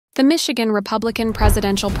The Michigan Republican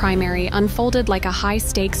presidential primary unfolded like a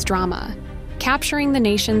high-stakes drama, capturing the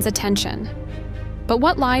nation's attention. But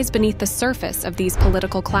what lies beneath the surface of these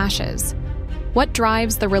political clashes? What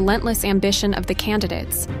drives the relentless ambition of the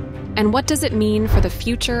candidates? And what does it mean for the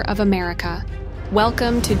future of America?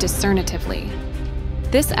 Welcome to Discernatively.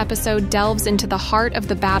 This episode delves into the heart of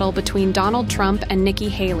the battle between Donald Trump and Nikki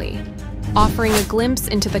Haley, offering a glimpse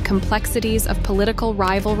into the complexities of political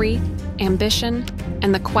rivalry, ambition,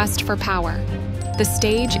 and the quest for power. The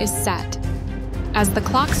stage is set. As the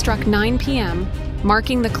clock struck 9 p.m.,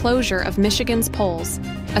 marking the closure of Michigan's polls,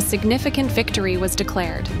 a significant victory was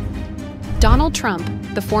declared. Donald Trump,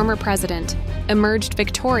 the former president, emerged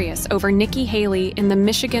victorious over Nikki Haley in the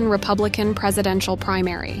Michigan Republican presidential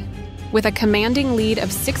primary. With a commanding lead of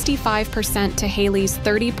 65% to Haley's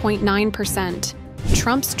 30.9%,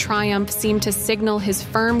 Trump's triumph seemed to signal his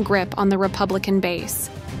firm grip on the Republican base.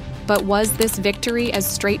 But was this victory as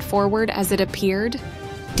straightforward as it appeared?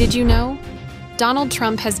 Did you know? Donald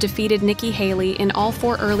Trump has defeated Nikki Haley in all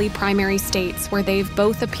 4 early primary states where they've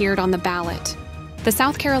both appeared on the ballot. The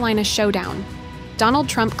South Carolina Showdown. Donald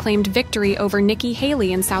Trump claimed victory over Nikki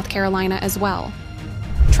Haley in South Carolina as well.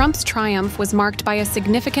 Trump's triumph was marked by a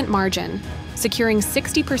significant margin, securing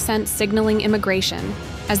 60% signaling immigration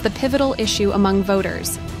as the pivotal issue among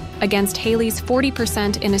voters, against Haley's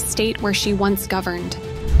 40% in a state where she once governed.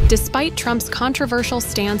 Despite Trump's controversial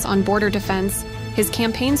stance on border defense, his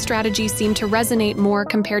campaign strategy seemed to resonate more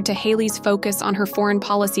compared to Haley's focus on her foreign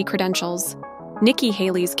policy credentials. Nikki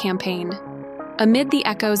Haley's campaign. Amid the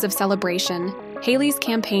echoes of celebration, Haley's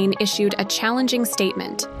campaign issued a challenging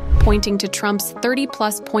statement, pointing to Trump's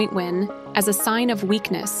 30-plus point win as a sign of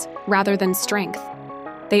weakness rather than strength.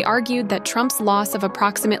 They argued that Trump's loss of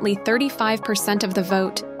approximately 35% of the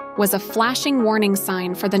vote was a flashing warning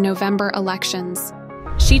sign for the November elections.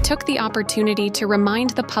 She took the opportunity to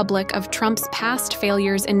remind the public of Trump's past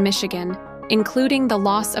failures in Michigan, including the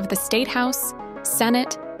loss of the State House,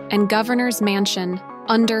 Senate, and Governor's Mansion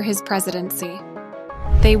under his presidency.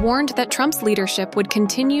 They warned that Trump's leadership would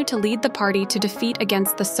continue to lead the party to defeat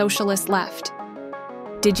against the socialist left.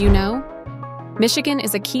 Did you know? Michigan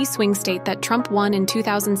is a key swing state that Trump won in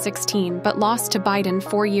 2016 but lost to Biden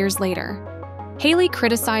 4 years later. Haley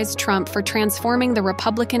criticized Trump for transforming the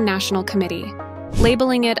Republican National Committee,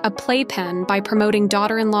 labeling it a playpen by promoting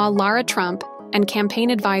daughter-in-law Lara Trump and campaign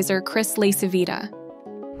advisor Chris LaCivita.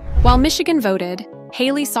 While Michigan voted,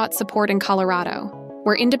 Haley sought support in Colorado,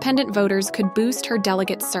 where independent voters could boost her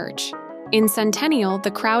delegate search. In Centennial,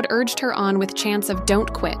 the crowd urged her on with chants of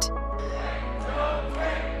 "Don't quit."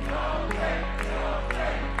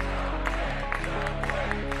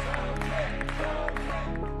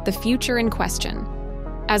 The future in question.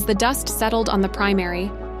 As the dust settled on the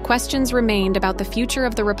primary, questions remained about the future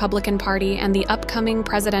of the Republican Party and the upcoming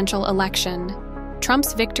presidential election.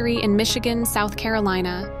 Trump's victory in Michigan, South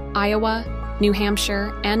Carolina, Iowa, New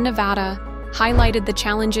Hampshire, and Nevada highlighted the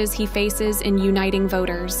challenges he faces in uniting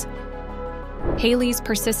voters. Haley's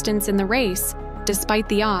persistence in the race, despite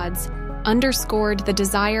the odds, underscored the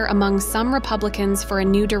desire among some Republicans for a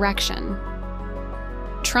new direction.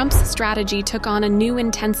 Trump's strategy took on a new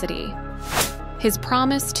intensity. His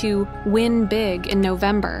promise to win big in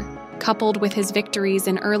November, coupled with his victories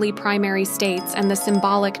in early primary states and the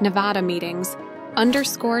symbolic Nevada meetings,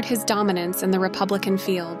 underscored his dominance in the Republican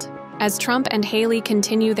field. As Trump and Haley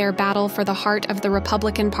continue their battle for the heart of the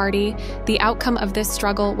Republican Party, the outcome of this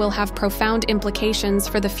struggle will have profound implications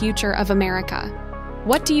for the future of America.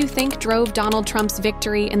 What do you think drove Donald Trump's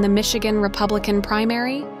victory in the Michigan Republican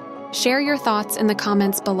primary? Share your thoughts in the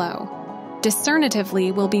comments below.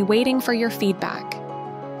 Discernatively will be waiting for your feedback.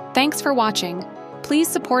 Thanks for watching. Please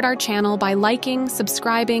support our channel by liking,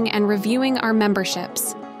 subscribing, and reviewing our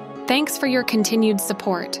memberships. Thanks for your continued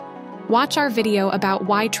support. Watch our video about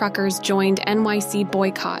why truckers joined NYC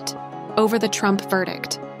boycott over the Trump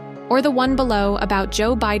verdict, or the one below about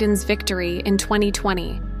Joe Biden's victory in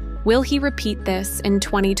 2020. Will he repeat this in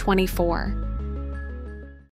 2024?